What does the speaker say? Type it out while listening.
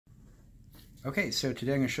Okay, so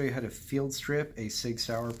today I'm going to show you how to field strip a Sig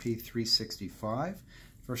Sauer P365.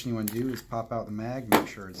 First thing you want to do is pop out the mag, make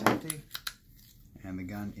sure it's empty, and the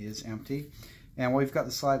gun is empty. And we've got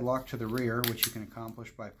the slide locked to the rear, which you can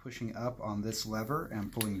accomplish by pushing up on this lever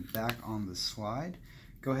and pulling back on the slide.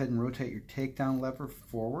 Go ahead and rotate your takedown lever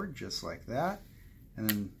forward, just like that, and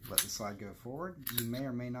then let the slide go forward. You may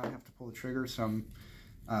or may not have to pull the trigger. Some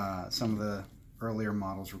of the earlier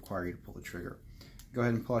models require you to pull the trigger. Go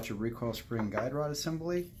ahead and pull out your recoil spring guide rod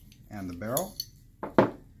assembly and the barrel,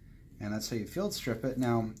 and that's how you field strip it.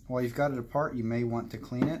 Now, while you've got it apart, you may want to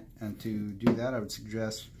clean it, and to do that I would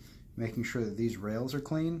suggest making sure that these rails are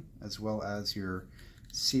clean, as well as your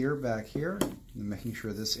sear back here, and making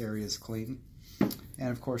sure this area is clean,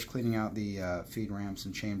 and of course cleaning out the feed ramps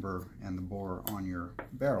and chamber and the bore on your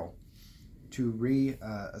barrel. To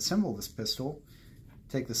reassemble this pistol,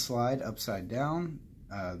 take the slide upside down,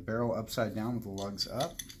 barrel upside down with the lugs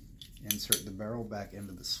up, insert the barrel back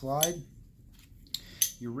into the slide.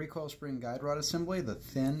 Your recoil spring guide rod assembly, the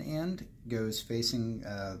thin end goes facing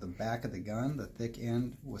the back of the gun. The thick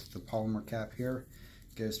end with the polymer cap here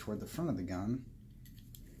goes toward the front of the gun.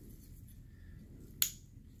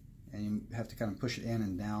 And you have to kind of push it in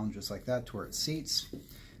and down just like that to where it seats.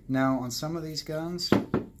 Now on some of these guns,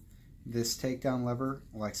 this takedown lever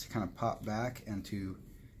likes to kind of pop back, and to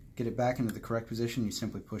get it back into the correct position, you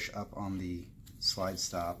simply push up on the slide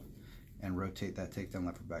stop and rotate that takedown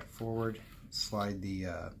lever back forward. Slide the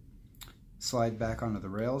slide back onto the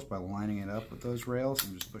rails by lining it up with those rails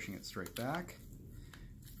and just pushing it straight back.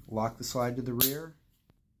 Lock the slide to the rear,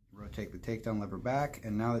 rotate the takedown lever back,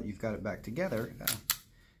 and now that you've got it back together,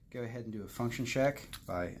 go ahead and do a function check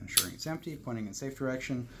by ensuring it's empty, pointing in safe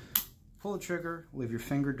direction. Pull the trigger, leave your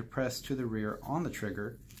finger depressed to the rear on the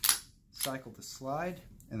trigger, cycle the slide,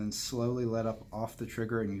 and then slowly let up off the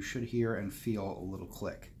trigger, and you should hear and feel a little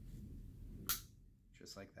click.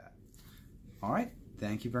 Just like that. Alright,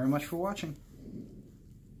 thank you very much for watching.